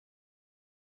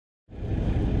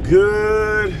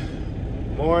Good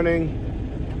morning,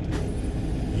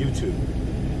 YouTube.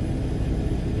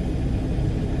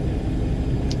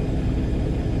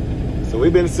 So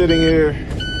we've been sitting here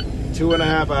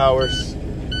 2.5 hours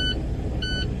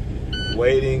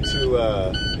waiting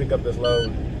to pick up this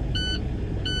load.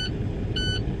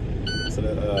 So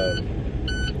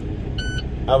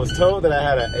I was told that I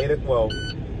had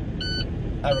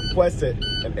I requested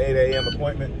an 8 a.m.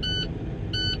 appointment.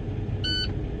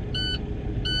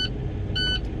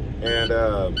 And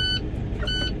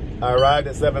I arrived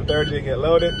at 7:30 to get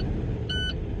loaded.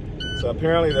 So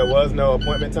apparently there was no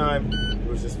appointment time. It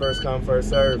was just first come, first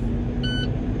serve.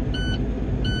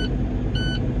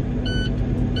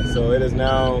 And so it is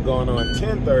now going on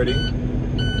 10:30,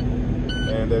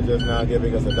 and they're just now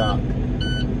giving us a dock.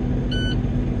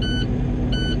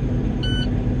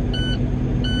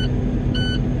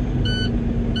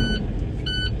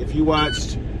 If you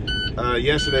watched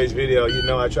yesterday's video, you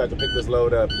know I tried to pick this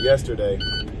load up yesterday,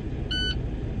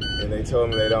 and they told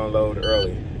me they don't load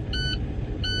early.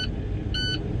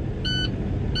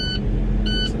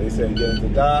 So they said get into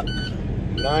dock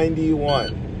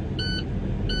 91.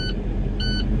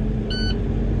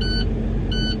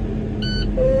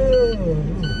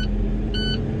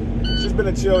 It's just been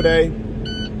a chill day.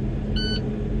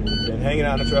 Been hanging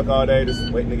out in the truck all day,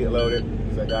 just waiting to get loaded.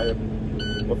 So I got here.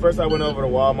 Well, first I went over to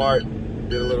Walmart,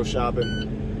 did a little shopping.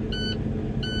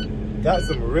 Got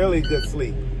some really good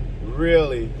sleep.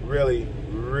 Really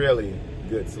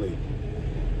good sleep.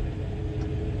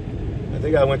 I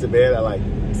think I went to bed at like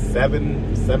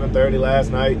 7:30 last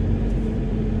night,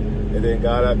 and then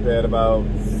got up at about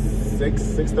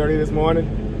 6:30 this morning.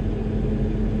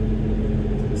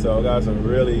 So I got some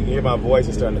really, you hear my voice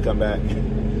is starting to come back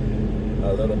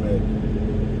a little bit.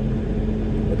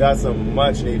 I got some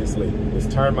much needed sleep.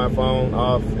 Just turned my phone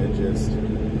off and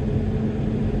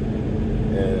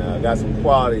got some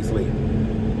quality sleep.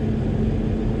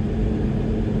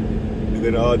 And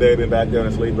then all day been back there in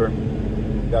a sleeper.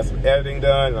 Got some editing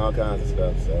done and all kinds of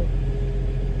stuff. So,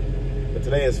 but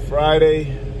today is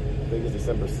Friday. I think it's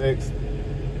December 6th.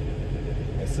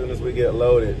 As soon as we get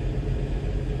loaded,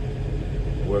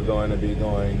 we're going to be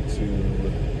going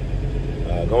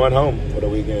home for the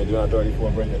weekend, doing our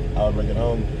 34-hour break at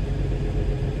home.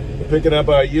 We're picking up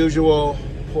our usual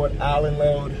Port Allen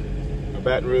load,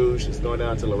 Baton Rouge. It's going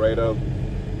down to Laredo.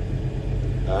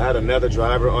 I had another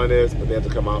driver on this, but they had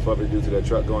to come off of it due to their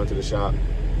truck going to the shop.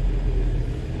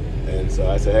 And so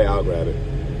I said, hey, I'll grab it.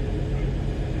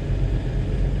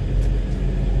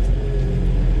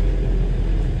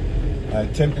 I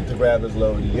attempted to grab this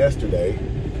load yesterday.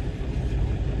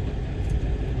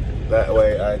 That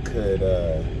way I could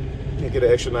get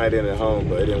an extra night in at home,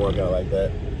 but it didn't work out like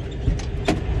that.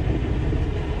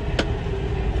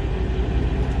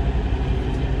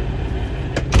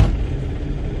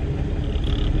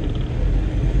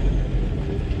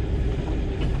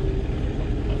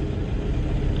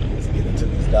 Let's get into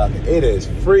this dock. It is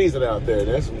freezing out there.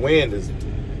 This wind is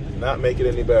not making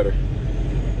it any better.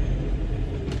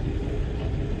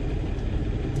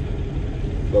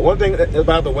 But one thing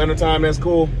about the wintertime that's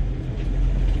cool,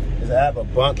 I have a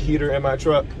bunk heater in my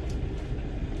truck,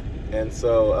 and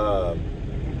so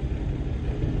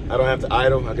I don't have to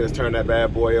idle. I can just turn that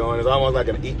bad boy on. It's almost like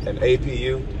an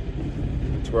APU,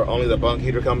 to where only the bunk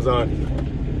heater comes on.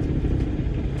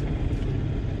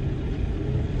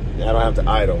 And I don't have to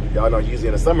idle. Y'all know usually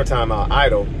in the summertime I'll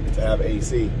idle to have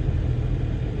AC,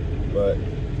 but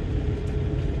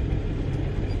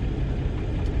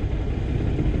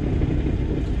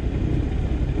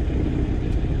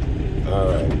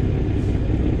all right.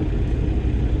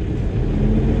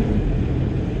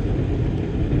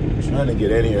 Trying to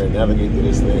get in here and navigate through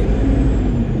this thing.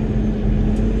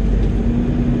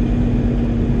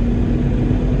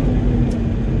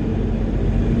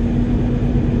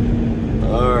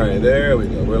 All right, there we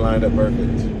go. We're lined up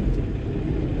perfect.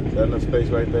 Is that enough space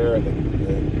right there? I think we're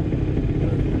good.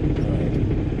 All right.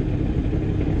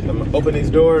 So I'm gonna open these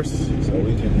doors so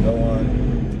we can go on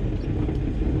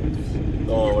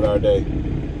with our day.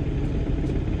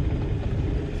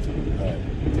 All right,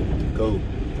 cool.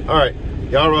 All right.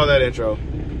 Y'all roll that intro.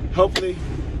 Hopefully,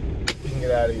 we can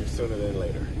get out of here sooner than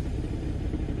later.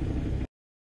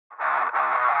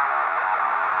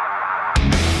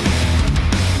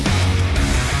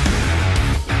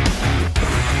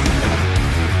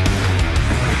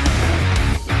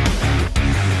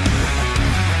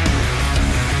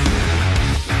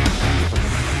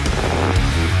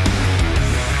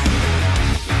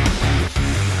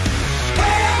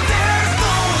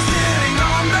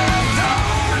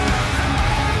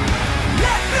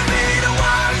 Let me be the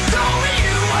one showing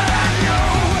you what I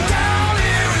know.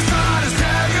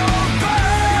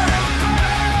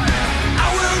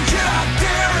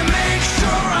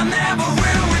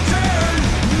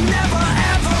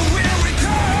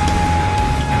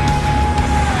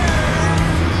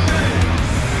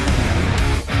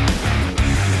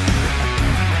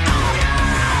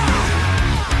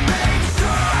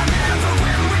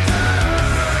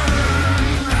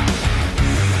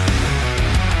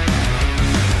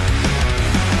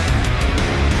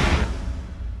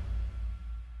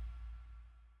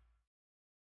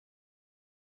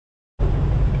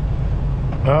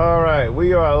 All right,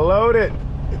 we are loaded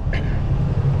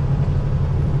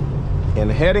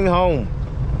and heading home.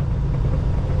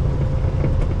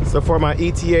 So for my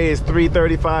ETA is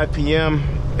 3:35 p.m.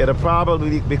 It'll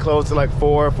probably be close to like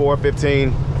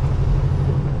 4:15.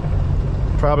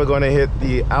 Probably going to hit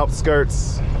the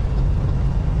outskirts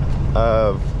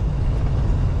of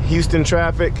Houston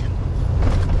traffic,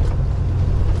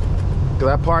 because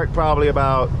I parked probably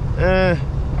about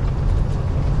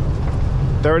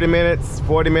 30 minutes,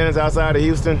 40 minutes outside of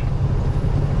Houston.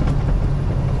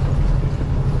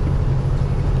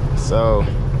 So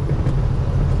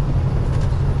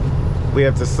we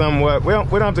have to somewhat, we don't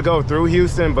have to go through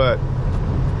Houston, but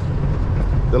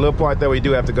the little part that we do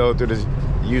have to go through is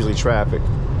usually traffic.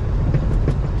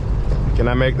 Can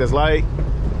I make this light?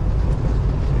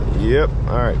 Yep.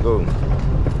 All right, go.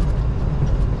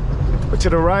 But to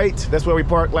the right, that's where we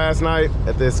parked last night,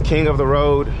 at this king of the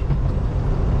road,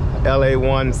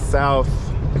 LA1 South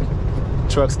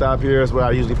truck stop. Here is where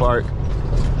I usually park.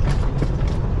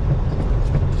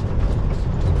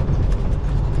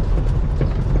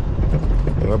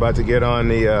 And we're about to get on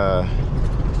the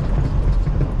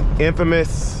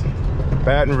infamous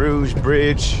Baton Rouge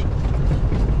Bridge.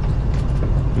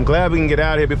 I'm glad we can get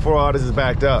out of here before all this is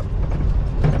backed up.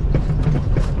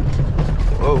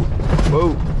 Whoa,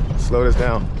 whoa, slow this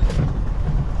down.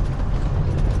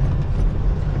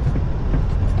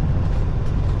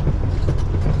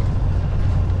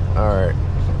 All right.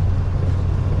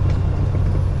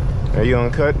 Are you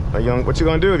gonna cut? What you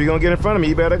gonna do? If you're gonna get in front of me,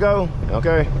 you better go.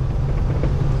 Okay.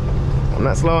 I'm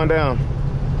not slowing down.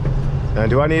 Now,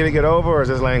 do I need to get over, or is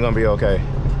this lane gonna be okay?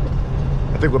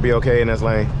 I think we'll be okay in this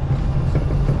lane.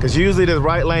 Because usually the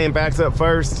right lane backs up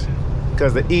first,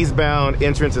 because the eastbound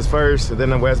entrance is first, and then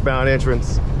the westbound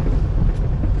entrance.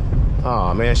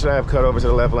 Oh man, should I have cut over to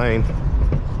the left lane?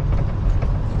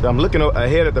 I'm looking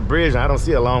ahead at the bridge and I don't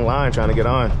see a long line trying to get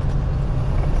on.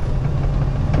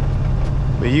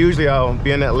 But usually I'll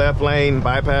be in that left lane,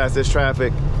 bypass this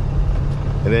traffic,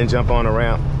 and then jump on the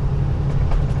ramp.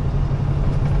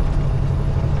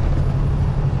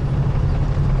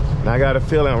 And I got a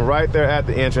feeling right there at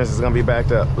the entrance is gonna be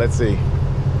backed up. Let's see.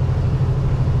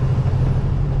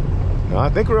 No, I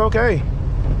think we're okay.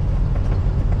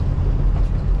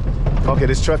 Okay,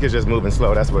 this truck is just moving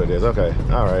slow. That's what it is. Okay,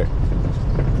 all right.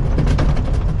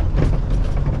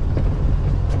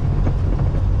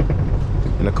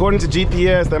 And according to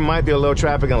GPS, there might be a little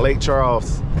traffic in Lake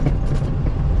Charles.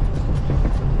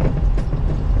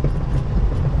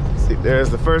 See,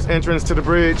 there's the first entrance to the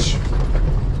bridge.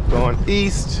 Going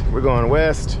east, we're going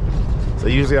west. So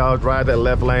usually I'll ride that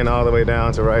left lane all the way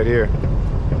down to right here.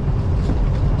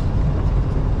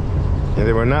 And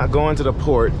then we're not going to the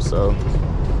port, so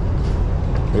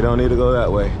we don't need to go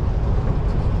that way.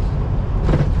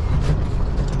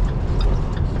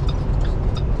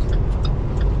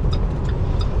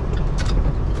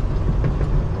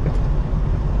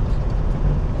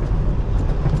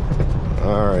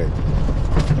 All right.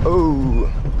 Oh.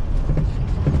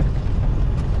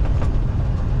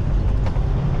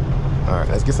 All right,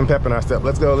 let's get some pep in our step.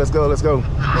 Let's go, let's go, let's go.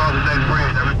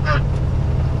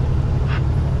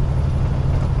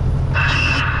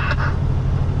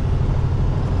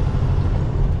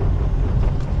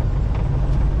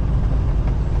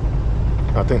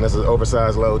 I think that's an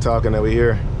oversized load talking that we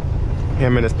hear.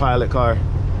 Him in his pilot car.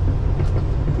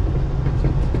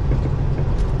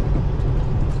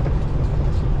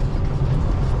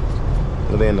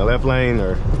 Are they in the left lane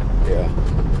or, yeah.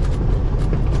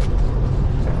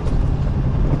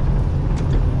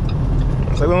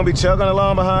 So we're gonna be chugging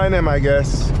along behind them, I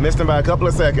guess. Missed them by a couple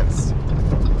of seconds.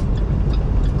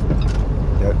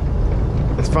 Yep.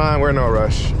 It's fine, we're in no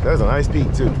rush. There's a nice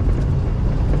peak too.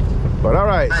 But all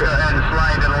right. So go ahead and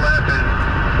slide to the left and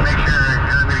make sure I'm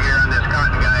gonna get on this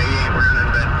cotton guy. He ain't running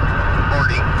but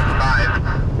 45.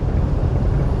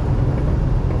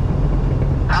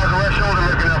 How's the left shoulder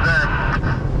looking up there?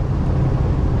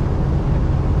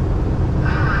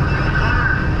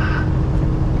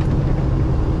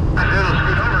 I said it'll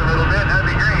scoot over a little bit. That'd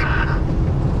be great.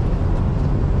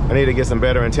 I need to get some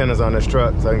better antennas on this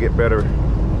truck so I can get better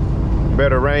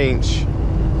range.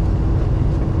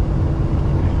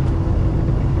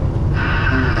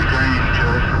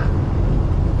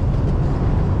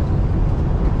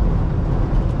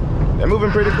 They're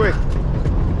moving pretty quick.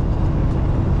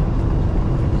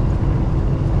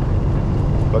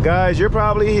 But guys, you're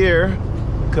probably here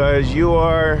because you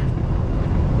are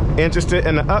interested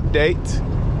in the update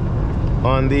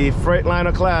on the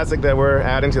Freightliner Classic that we're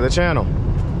adding to the channel.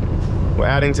 We're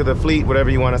adding to the fleet, whatever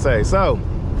you want to say. So,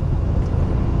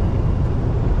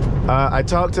 I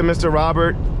talked to Mr.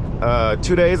 Robert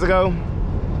 2 days ago,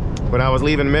 when I was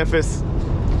leaving Memphis.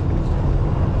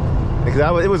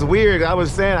 Because it was weird. I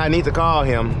was saying I need to call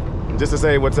him just to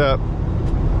say what's up.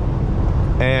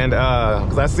 And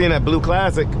because I seen that Blue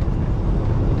Classic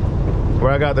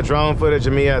where I got the drone footage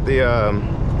of me at the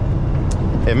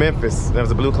in Memphis. There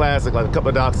was a Blue Classic like a couple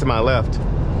of docks to my left.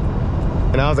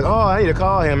 And I was like, oh, I need to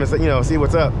call him and say, you know, see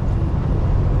what's up.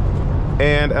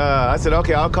 And I said,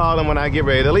 okay, I'll call him when I get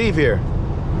ready to leave here.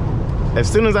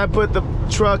 As soon as I put the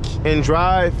truck in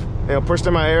drive, you know, pushed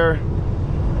in my air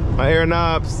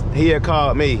knobs, he had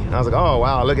called me. And I was like, oh,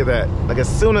 wow, look at that. Like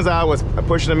as soon as I was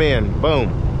pushing him in, boom.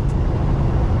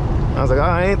 I was like,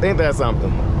 oh, ain't that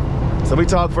something? So we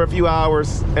talked for a few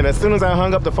hours. And as soon as I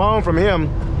hung up the phone from him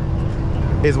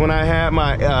is when I had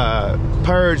my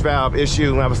purge valve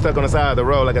issue when I was stuck on the side of the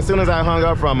road. Like as soon as I hung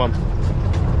up from him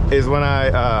is when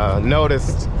I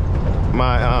noticed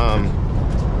my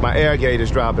my air gauge is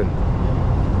dropping.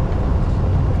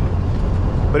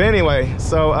 But anyway,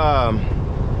 so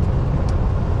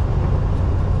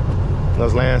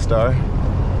those Landstar.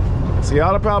 So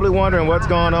y'all are probably wondering what's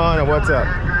going on and what's up.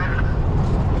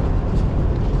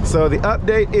 So the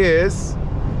update is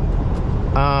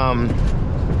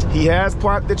he has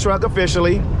parked the truck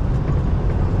officially.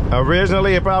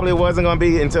 Originally, it probably wasn't going to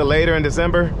be until later in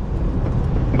December.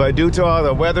 But due to all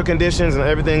the weather conditions and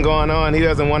everything going on, he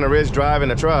doesn't want to risk driving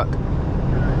the truck.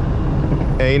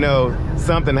 And, you know,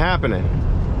 something happening,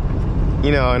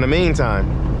 you know, in the meantime.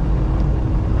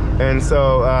 And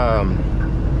so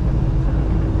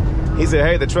he said,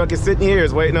 hey, the truck is sitting here,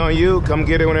 it's waiting on you. Come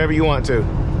get it whenever you want to.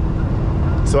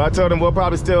 So I told him we'll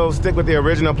probably still stick with the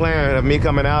original plan of me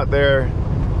coming out there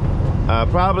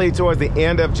probably towards the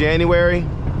end of January.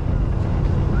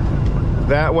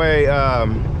 That way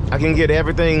I can get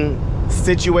everything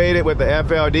situated with the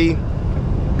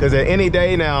FLD, because at any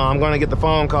day now I'm going to get the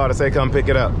phone call to say come pick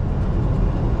it up.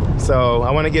 So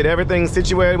I want to get everything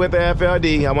situated with the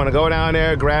FLD. I want to go down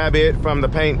there, grab it from the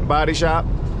paint body shop,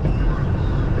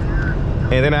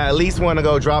 and then I at least want to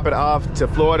go drop it off to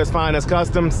Florida's Finest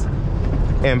Customs,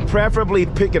 and preferably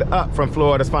pick it up from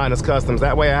Florida's Finest Customs.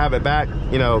 That way I have it back,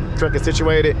 you know, truck is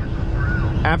situated.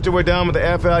 After we're done with the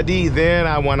FLD, then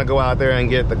I want to go out there and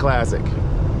get the Classic.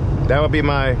 That would be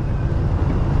my...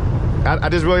 I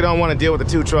just really don't want to deal with the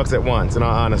two trucks at once, in all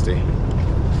honesty.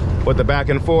 With the back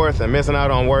and forth and missing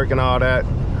out on work and all that.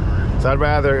 So I'd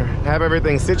rather have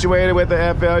everything situated with the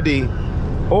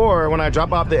FLD, or when I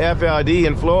drop off the FLD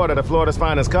in Florida, the Florida's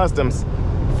Finest Customs,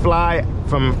 fly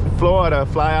from Florida,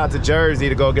 fly out to Jersey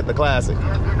to go get the Classic.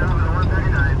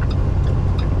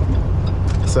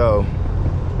 So...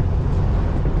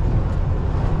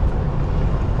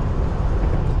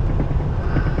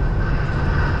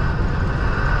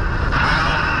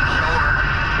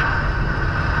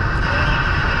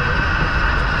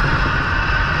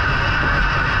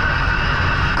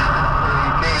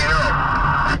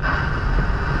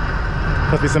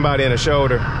 must be somebody in the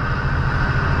shoulder.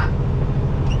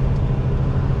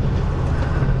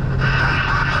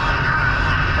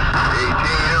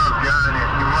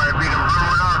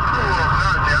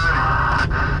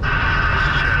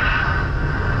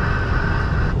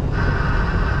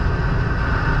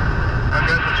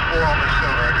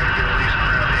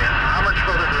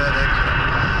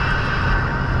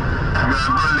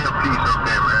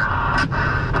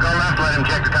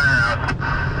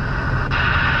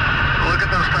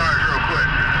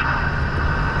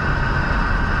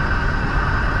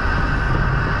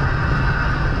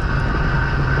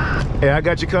 Yeah, I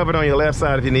got you covered on your left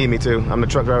side if you need me to. I'm the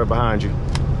truck driver behind you.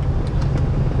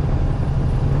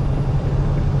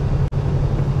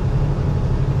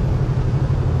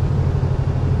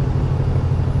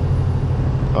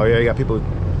 Oh yeah, you got people,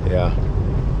 yeah.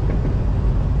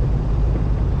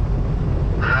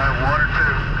 Water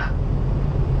too.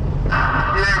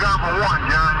 Yeah, got my one,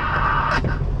 John.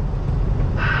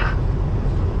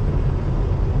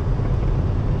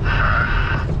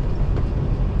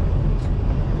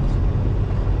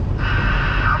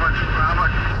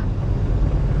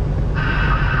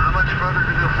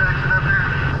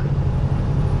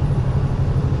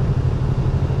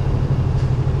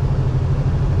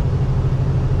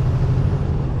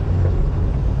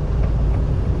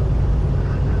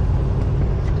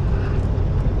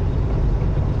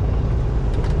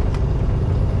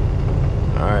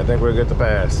 I think we're good to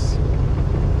pass.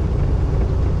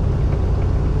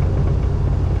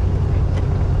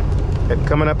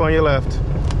 Coming up on your left.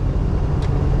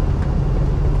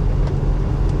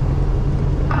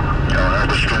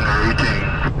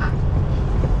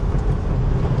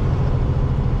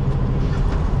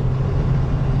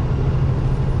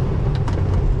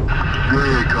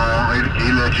 Good call.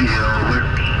 He let you know.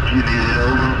 You need it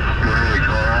over.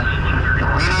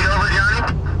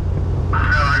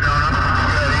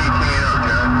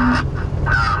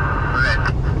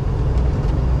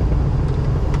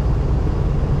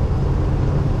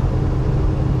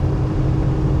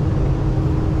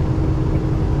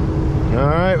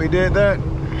 we did that.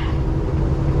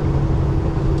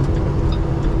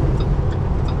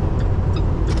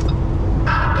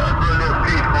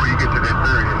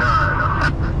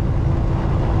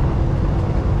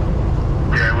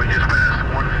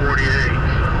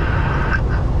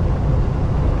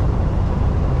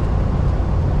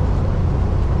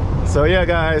 So yeah,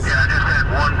 guys. Yeah, I just had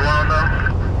one blown up.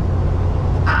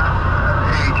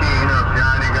 18 up,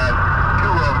 Johnny. Got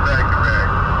 2 of them back to back.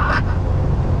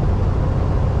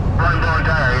 One blown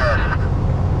tire, yes.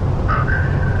 Okay.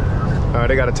 All right,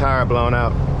 they got a tire blown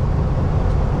out.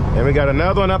 And we got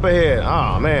another one up ahead.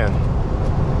 Oh, man.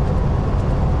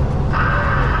 I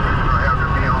have to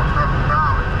be on something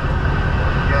solid.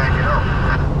 Yeah, get up.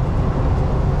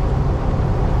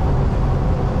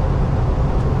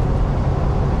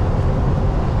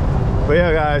 But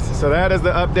yeah, guys, so that is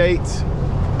the update.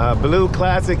 Blue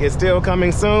Classic is still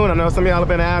coming soon. I know some of y'all have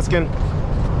been asking.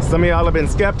 Some of y'all have been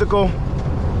skeptical.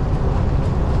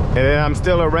 And I'm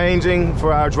still arranging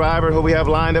for our driver who we have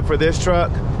lined up for this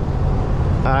truck.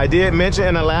 I did mention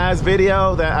in the last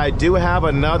video that I do have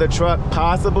another truck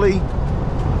possibly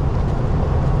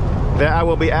that I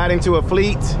will be adding to the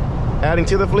fleet.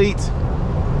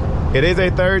 It is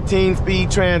a 13-speed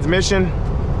transmission.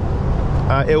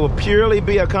 It will purely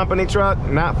be a company truck,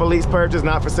 not for lease purchase,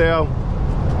 not for sale.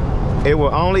 It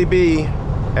will only be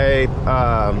a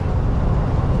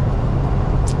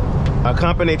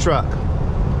company truck.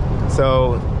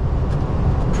 So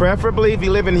preferably if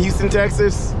you live in Houston,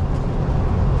 Texas,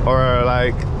 or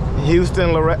like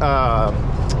Houston,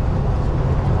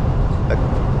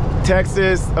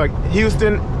 Texas, or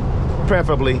Houston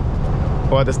preferably,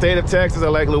 or the state of Texas, or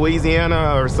like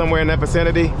Louisiana or somewhere in that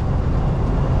vicinity,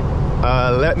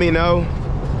 let me know.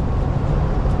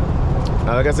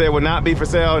 Like I said, it will not be for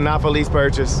sale, not for lease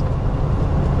purchase.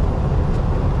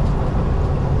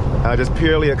 Just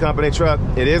purely a company truck.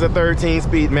 It is a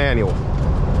 13-speed manual.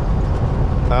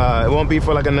 It won't be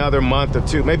for like another month or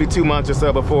two, maybe 2 months or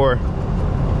so before.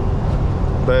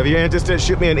 But if you're interested,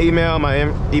 shoot me an email.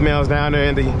 My email's down there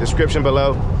in the description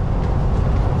below.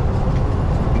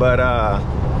 But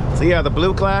so yeah, the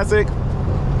Blue Classic.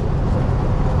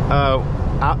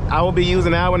 I will be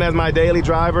using that one as my daily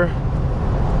driver.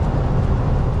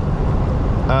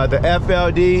 The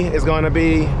FLD is going to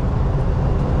be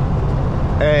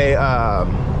a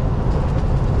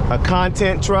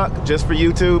content truck just for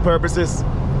YouTube purposes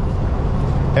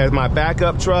as my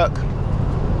backup truck.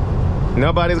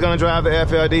 Nobody's gonna drive the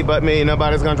FLD but me.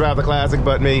 Nobody's gonna drive the Classic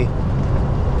but me.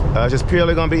 It's just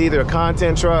purely gonna be either a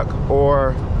content truck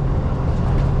or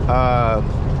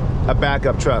a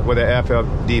backup truck with an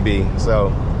FLDB.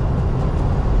 So,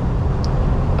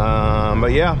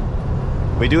 but yeah,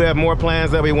 we do have more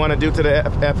plans that we want to do to the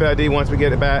FLD once we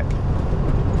get it back.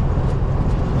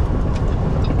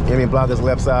 Let me block his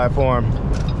left side for him.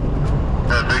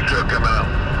 That big truck coming out.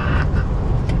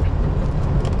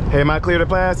 Hey, am I clear to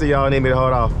pass or y'all need me to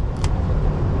hold off? Say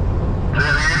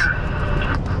it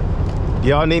again?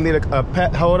 Y'all need me to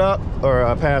hold up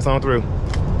or pass on through? Come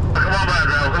on by,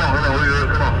 driver.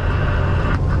 Come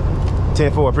on.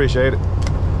 10-4, appreciate it.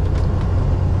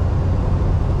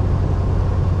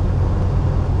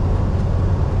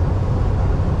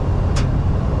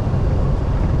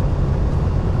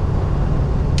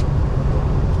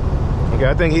 Okay,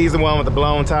 I think he's the one with the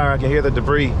blown tire. I can hear the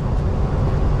debris.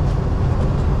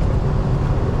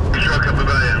 Truck up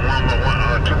about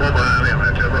it, two more behind him.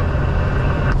 That's it.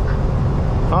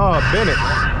 Oh,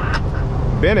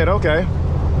 Bennett, okay.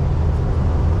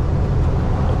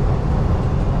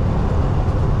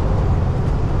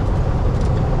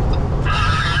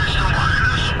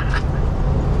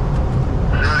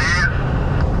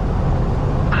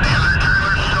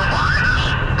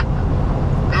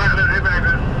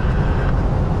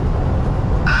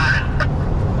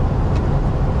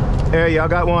 Hey, y'all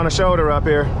got one on the shoulder up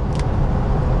here. Hold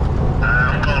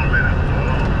on a minute.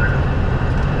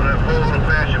 When that pole will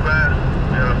pass you by,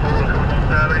 that pole will come on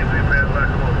side of you, so you pass by.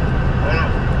 Come on.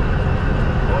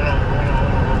 Hold on.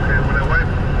 Okay, when that white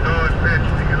dog pass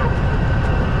you, get over.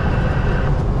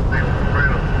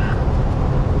 Bring them.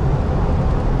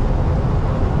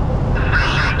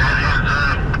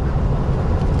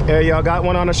 Hey, y'all got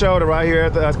one on the shoulder right here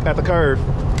at the curve.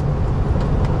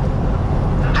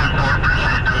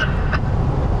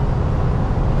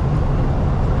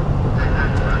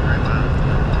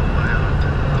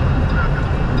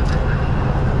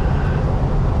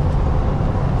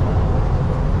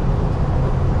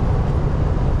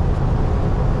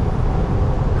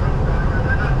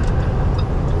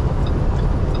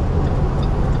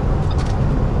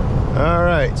 All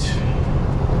right.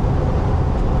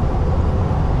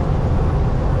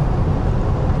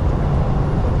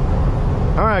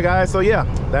 right, guys, so yeah,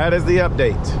 that is the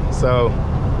update. So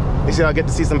you see, I'll get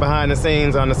to see some behind the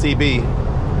scenes on the CB.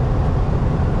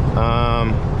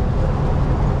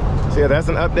 So yeah, that's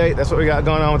an update. That's what we got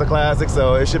going on with the Classic.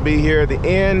 So it should be here at the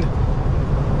end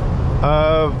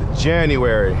of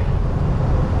January.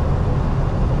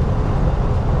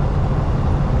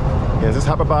 Is this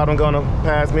hopper bottom gonna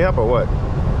pass me up or what?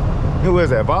 Who is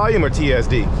that, Volume or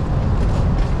TSD?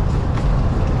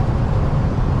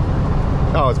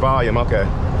 Oh, it's Volume, okay.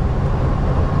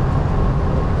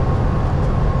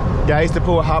 Yeah, I used to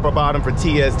pull a hopper bottom for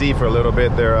TSD for a little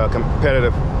bit. They're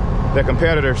competitive. They're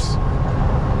competitors.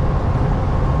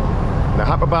 The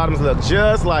hopper bottoms look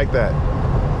just like that.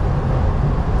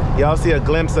 Y'all see a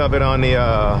glimpse of it on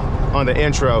the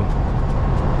intro.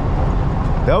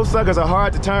 Those suckers are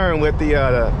hard to turn with the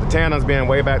tandems being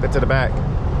way back to the back.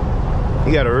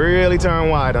 You gotta really turn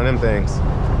wide on them things.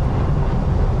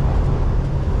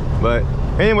 But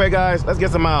anyway, guys, let's get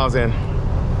some miles in.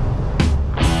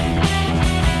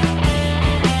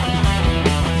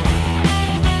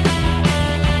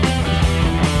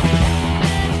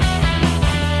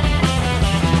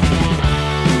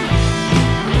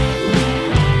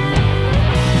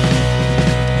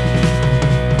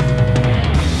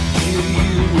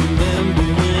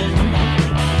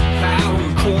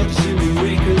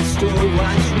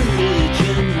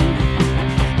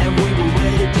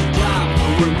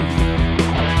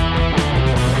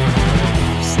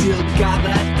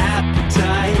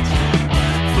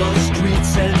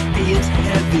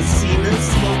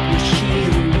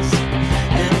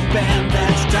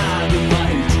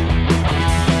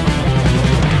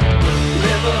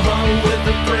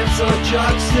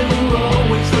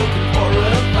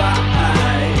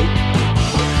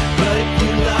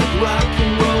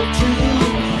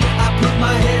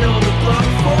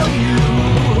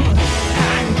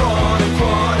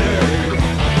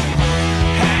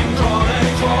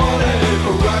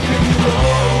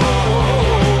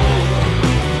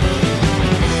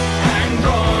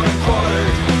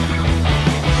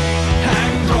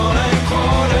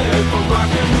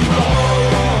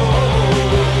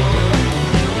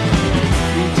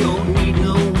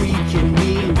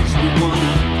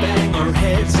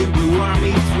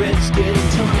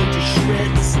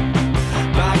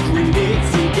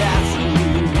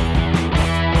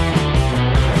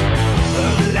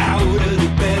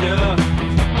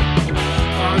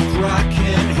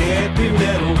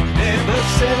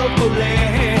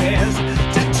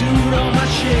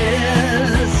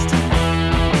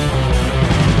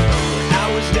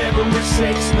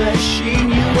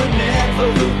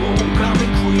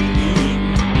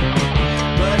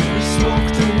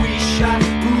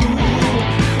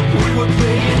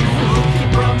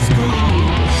 From school.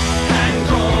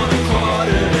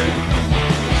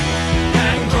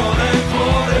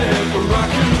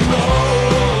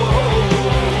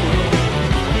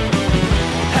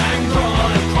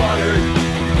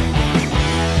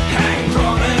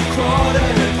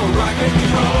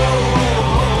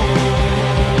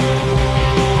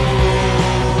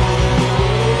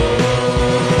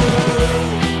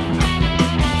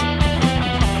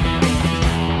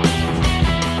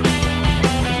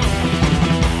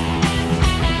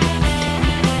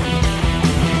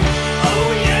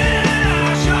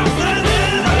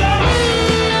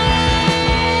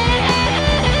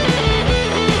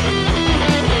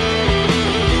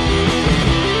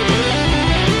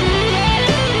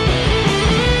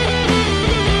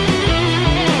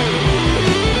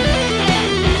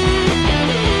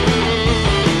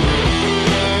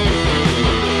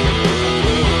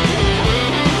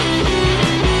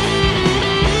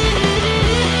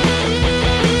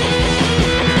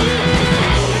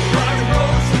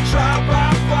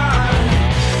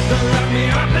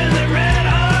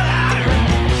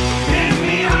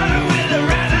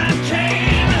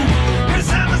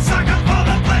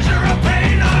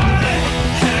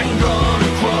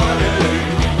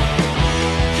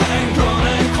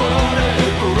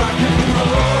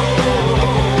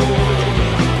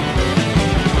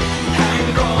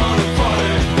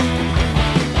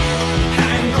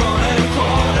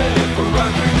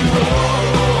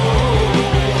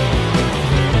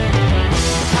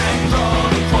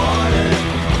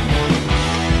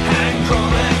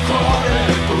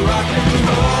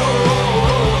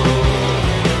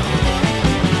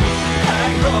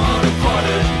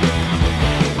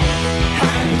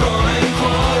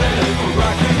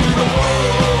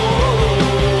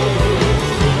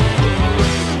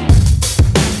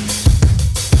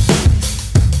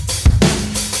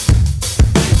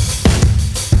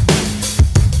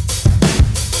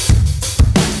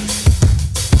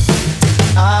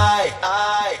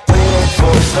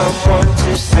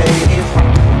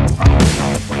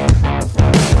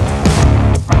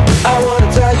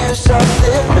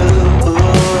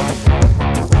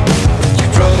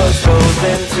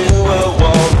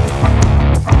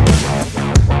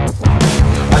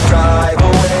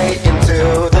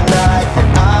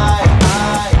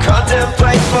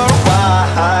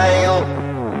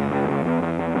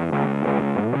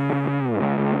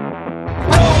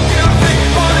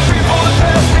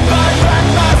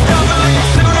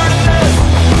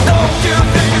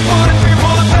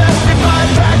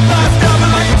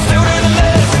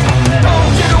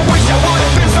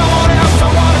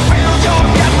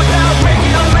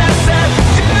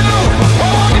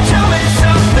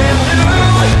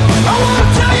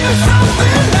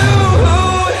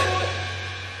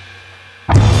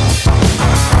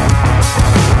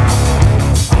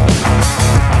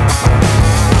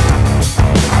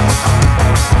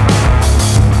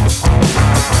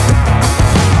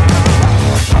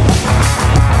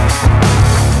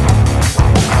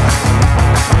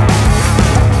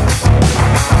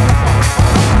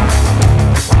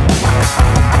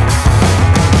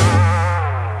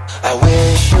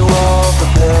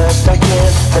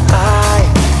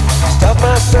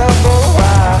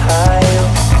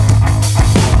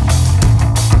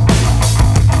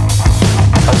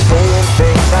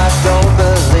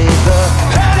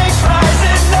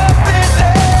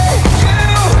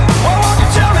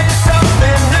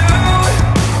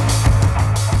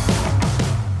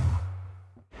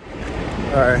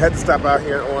 All right, I had to stop out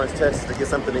here in Orange, Texas to get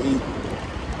something to eat.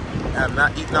 I have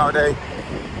not eaten all day,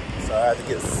 so I had to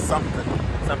get something to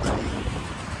eat.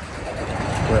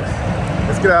 But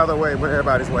let's get out of the way, where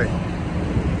everybody's way.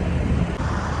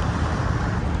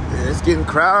 Yeah, it's getting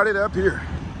crowded up here.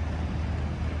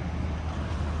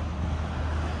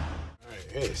 All right,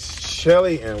 it's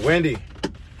Shelly and Wendy.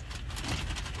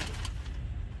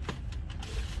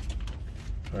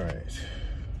 All right.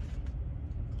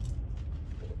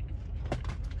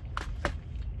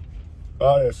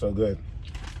 Oh, they're so good.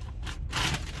 I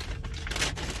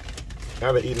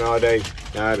haven't eaten all day.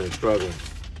 Now I've been struggling.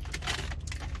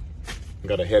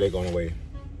 Got a headache on the way.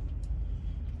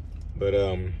 But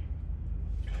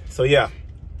so yeah.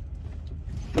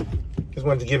 Just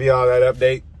wanted to give you all that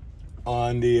update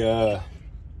on the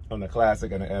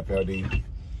Classic and the FLD.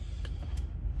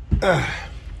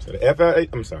 So the FLD,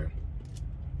 I'm sorry.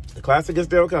 The Classic is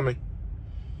still coming.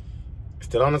 It's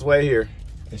still on its way here.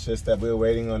 It's just that we're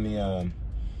waiting on the,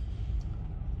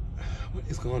 what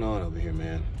is going on over here,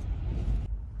 man?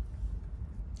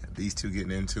 Got these two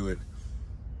getting into it.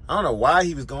 I don't know why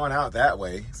he was going out that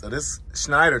way. So this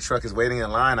Schneider truck is waiting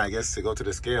in line, I guess, to go to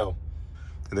the scale.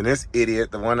 And then this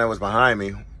idiot, the one that was behind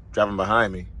me, driving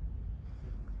behind me,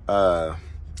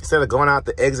 instead of going out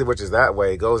the exit, which is that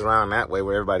way, it goes around that way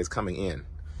where everybody's coming in.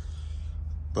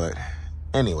 But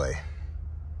anyway.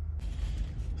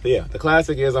 So yeah, the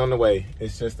Classic is on the way.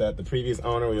 It's just that the previous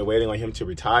owner, we were waiting on him to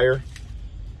retire.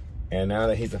 And now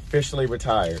that he's officially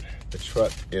retired, the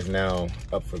truck is now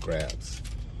up for grabs.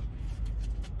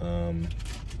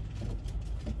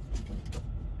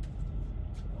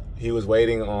 He was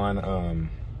waiting on,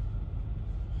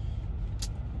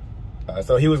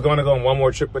 so he was going to go on one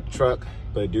more trip with the truck,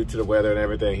 but due to the weather and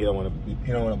everything, he don't want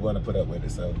to put up with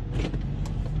it. So,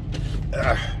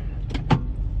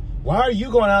 why are you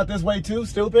going out this way too,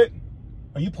 stupid?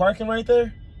 Are you parking right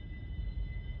there?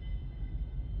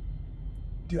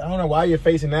 Dude, I don't know why you're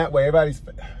facing that way. Everybody's...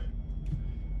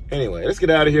 Anyway, let's get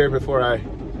out of here before I...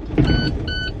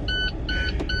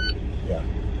 Yeah.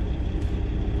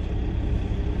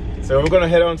 So we're gonna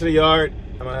head on to the yard.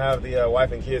 I'm gonna have the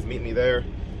wife and kids meet me there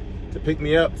to pick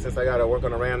me up since I gotta work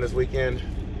on a Ram this weekend.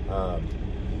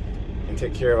 And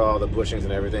take care of all the bushings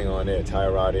and everything on there, tie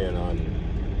a rod in on...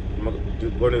 I'm gonna do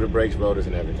the brakes, rotors,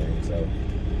 and everything. So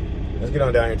let's get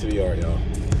on down here to the yard, y'all.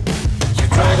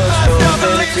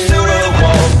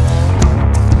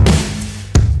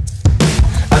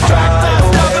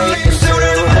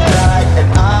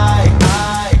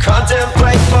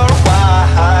 Contemplate for a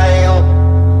while.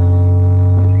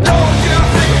 Don't you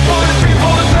think for the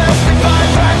people the best if I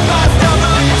pack my stuff a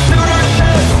little sooner than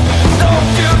this? Don't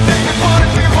you think for the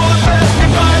people the best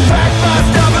if I pack my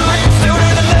stuff a little sooner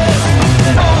than this?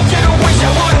 Don't you wish I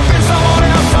would have been someone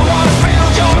else? I want to fill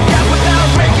your gap without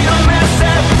making a mess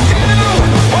out of you.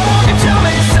 Why won't you tell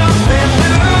me something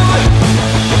new?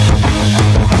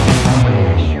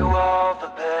 Wish you all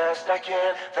the best I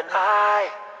can, then I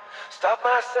stop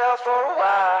myself for a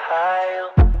while.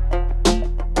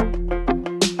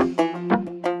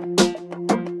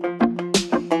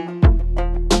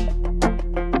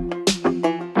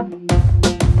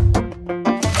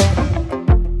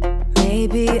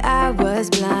 Maybe I was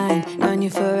blind, known you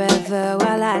forever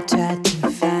while I tried to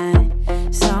find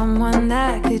someone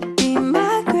that could be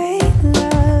my great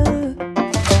love.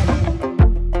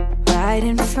 Right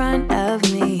in front of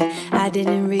me, I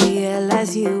didn't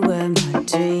realize you were my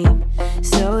dream.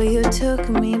 So you took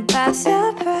me by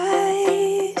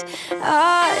surprise.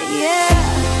 Oh yeah,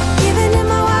 even in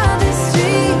my wildest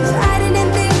dreams, I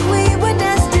didn't think we were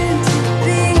destined to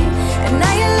be. And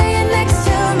now you're laying next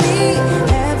to me.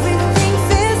 Everything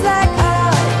feels like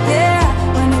oh yeah.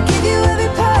 Wanna give you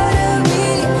every part of me.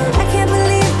 I can't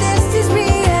believe this is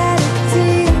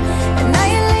reality. And now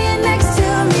you're laying next to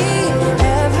me.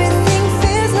 Everything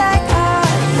feels like oh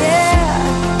yeah.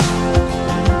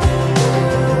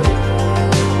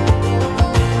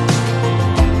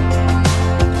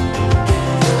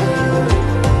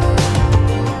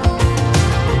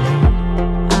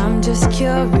 Just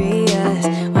curious,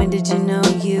 when did you know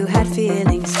you had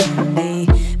feelings for me?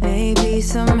 Maybe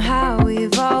somehow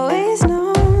we've always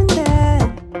known that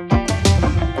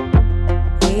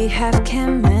we have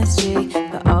chemistry,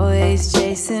 but always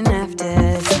chasing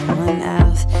after someone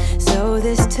else. So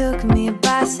this took me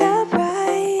by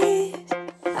surprise.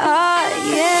 Oh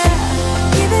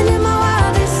yeah, even in my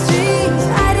wildest dreams,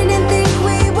 I didn't think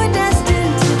we were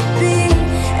destined to be.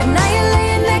 And now you're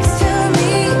laying next to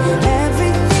me.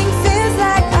 Everything feels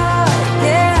like oh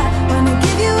yeah. Wanna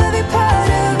give you every part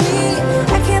of me.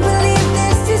 I can't believe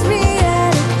this is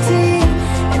reality.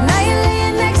 And now you're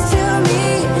laying next to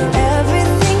me.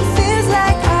 Everything feels like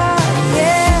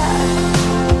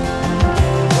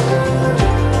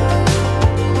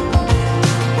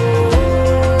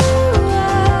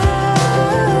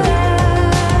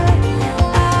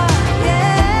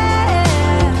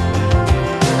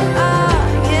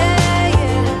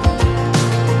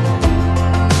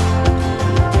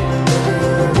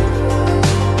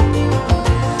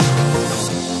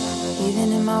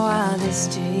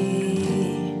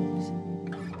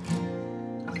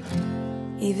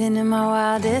even in my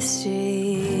wildest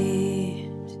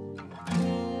dreams.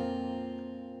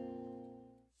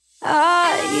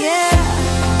 Oh yeah,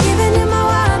 even in my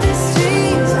wildest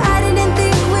dreams, I didn't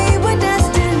think we were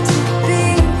destined to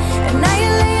be. And now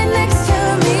you're laying next to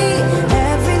me.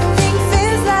 Everything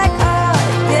feels like, oh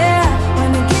yeah,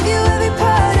 wanna give you every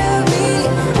part of me.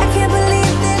 I can't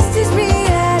believe this is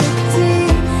reality.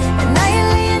 And now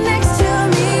you're laying next to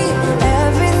me.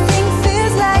 Everything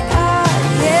feels like, oh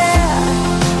yeah.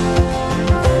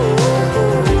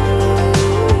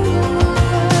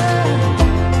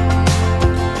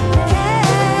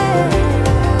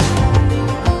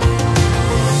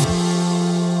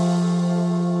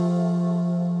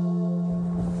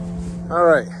 All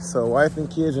right, so wife and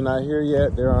kids are not here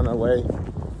yet. They're on their way.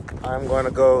 I'm going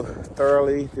to go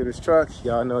thoroughly through this truck.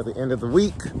 Y'all know at the end of the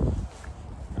week,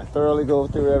 I thoroughly go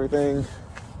through everything,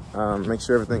 make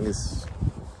sure everything is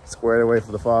squared away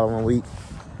for the following week.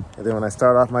 And then when I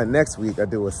start off my next week, I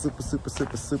do a super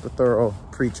thorough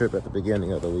pre-trip at the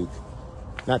beginning of the week.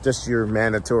 Not just your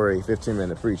mandatory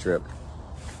 15-minute pre-trip,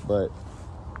 but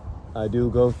I do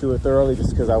go through it thoroughly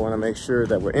just because I want to make sure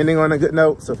that we're ending on a good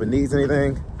note. So if it needs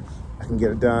anything, I can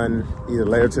get it done either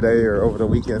later today or over the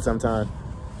weekend sometime.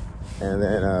 And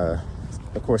then,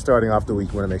 of course, starting off the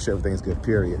week, we want to make sure everything's good,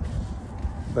 period.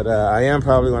 But I am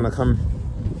probably going to come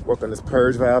work on this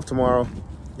purge valve tomorrow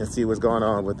and see what's going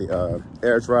on with the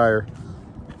air dryer.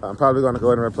 I'm probably going to go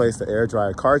ahead and replace the air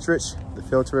dryer cartridge, the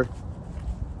filter,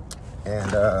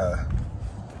 and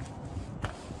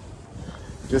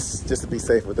just to be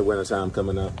safe with the winter time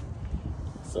coming up.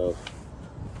 So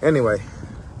anyway,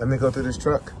 let me go through this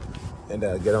truck and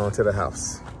get on to the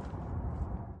house.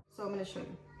 So I'm gonna show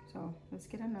you. So let's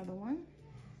get another one,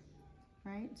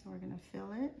 right? So we're gonna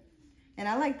fill it. And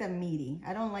I like them meaty.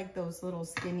 I don't like those little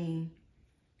skinny,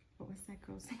 what was that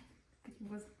girl's name?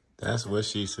 That's what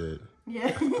she said.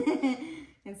 Yeah.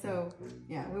 And so,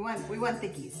 yeah, we want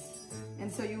thickies.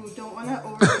 And so you don't wanna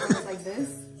overfill it like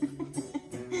this.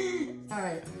 All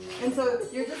right. And so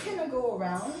you're just gonna go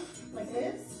around like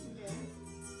this. Okay.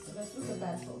 So this was a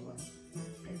bad fold one.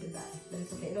 I did that, but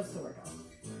it's okay. It'll still work out.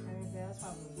 I mean, that's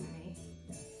probably for me.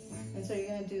 And so you're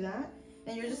gonna do that,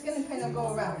 and you're just gonna kind of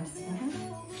go around.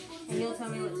 And you'll tell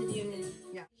me what to do next.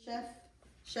 Yeah.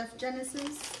 Chef Jessice.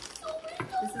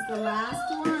 This is the last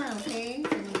one, okay?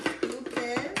 So you scoop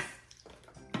this.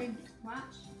 Okay.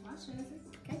 Watch Jessice.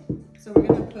 Okay. So we're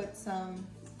gonna put some.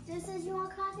 This is your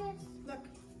crackers? Look.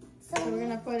 So we're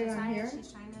gonna put it on here.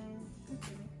 She's trying to.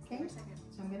 Okay.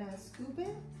 So I'm gonna scoop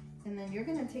it, and then you're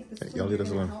gonna take the spoon. y'all leave You're us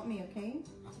gonna alone. help me, okay?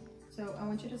 So I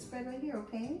want you to spread right here,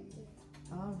 okay?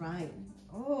 All right.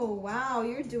 Oh wow,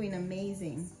 you're doing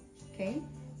amazing. Okay.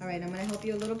 All right, I'm gonna help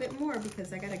you a little bit more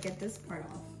because I gotta get this part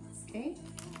off. Okay.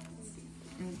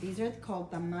 And these are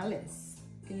called tamales.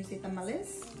 Can you say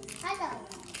tamales? I don't.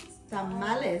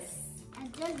 Tamales. I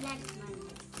don't like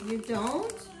tamales. You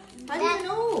don't? How do you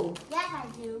know? Yes, I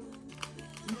do.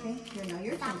 Okay. Here, now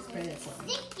your turn. Spread it for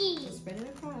me. Sticky. Spread it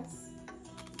across.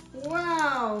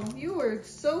 Wow, you were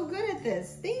so good at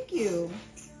this. Thank you.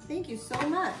 Thank you so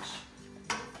much.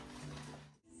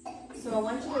 So I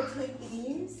want you to take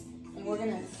these and we're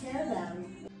gonna tear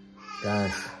them.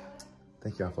 Guys,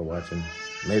 thank y'all for watching.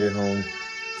 Made it home,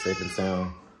 safe and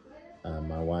sound.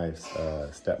 My wife's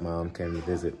stepmom came to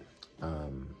visit.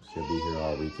 She'll be here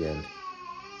all weekend.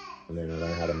 I'm gonna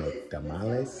learn how to make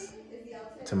tamales.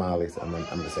 Tamales, I'm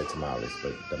gonna say tamales,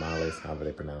 but tamales, however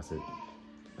they pronounce it.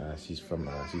 She's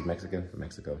Mexican, from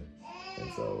Mexico.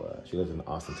 And so she lives in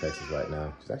Austin, Texas right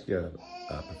now. She's actually a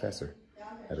professor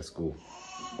at a school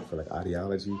for like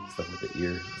audiology, stuff with the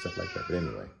ear, stuff like that. But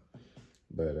anyway,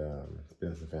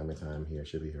 spending some family time here.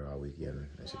 She'll be here all weekend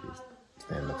and she'll be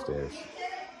standing upstairs.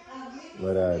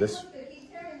 But just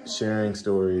sharing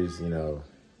stories, you know,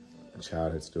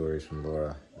 childhood stories from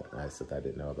Laura, stuff I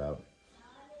didn't know about.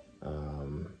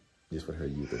 Just with her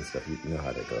youth and stuff, you know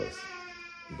how that goes.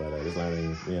 But just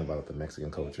learning, you know, about the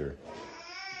Mexican culture,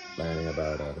 learning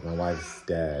about my wife's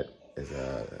dad is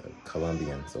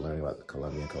Colombian, so learning about the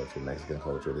Colombian culture, Mexican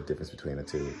culture, the difference between the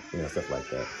two, you know, stuff like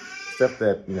that. Stuff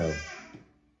that, you know,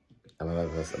 a lot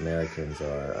of us Americans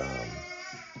are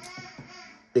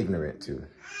ignorant to,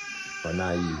 or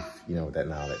naive, you know, with that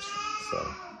knowledge.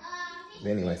 So, but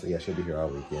anyway, so yeah, she'll be here all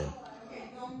weekend.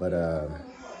 But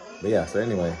yeah, so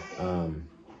anyway,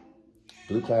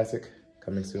 Blue Classic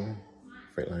coming soon,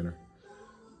 Freightliner.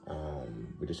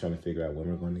 We're just trying to figure out when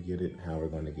we're going to get it, how we're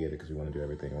going to get it, because we want to do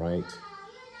everything right.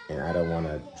 And I don't want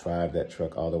to drive that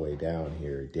truck all the way down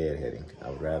here deadheading.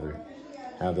 I would rather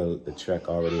have the truck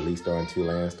already leased on to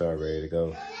Landstar, ready to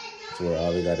go, to where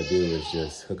all we got to do is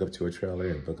just hook up to a trailer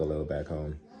and book a load back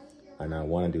home. And I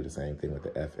want to do the same thing with the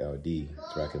FLD,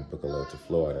 so I can book a load to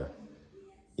Florida.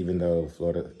 Even though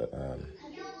Florida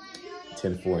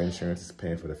 10-4 insurance is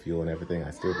paying for the fuel and everything, I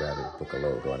still rather book a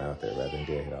load going out there rather than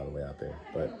deadhead all the way out there.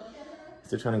 But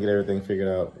still trying to get everything figured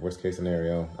out. Worst case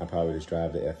scenario, I'll probably just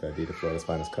drive the FLD to Florida's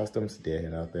Finest Customs,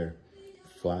 deadhead out there,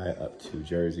 fly up to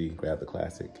Jersey, grab the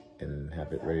Classic, and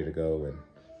have it ready to go and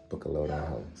book a load on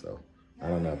home. So I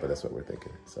don't know, but that's what we're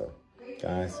thinking. So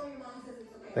guys,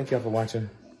 thank y'all for watching.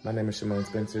 My name is Shymon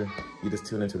Spencer. You just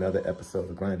tuned into another episode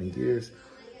of Grinding Gears.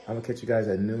 I'm gonna catch you guys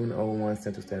at noon 01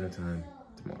 Central Standard Time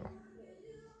tomorrow.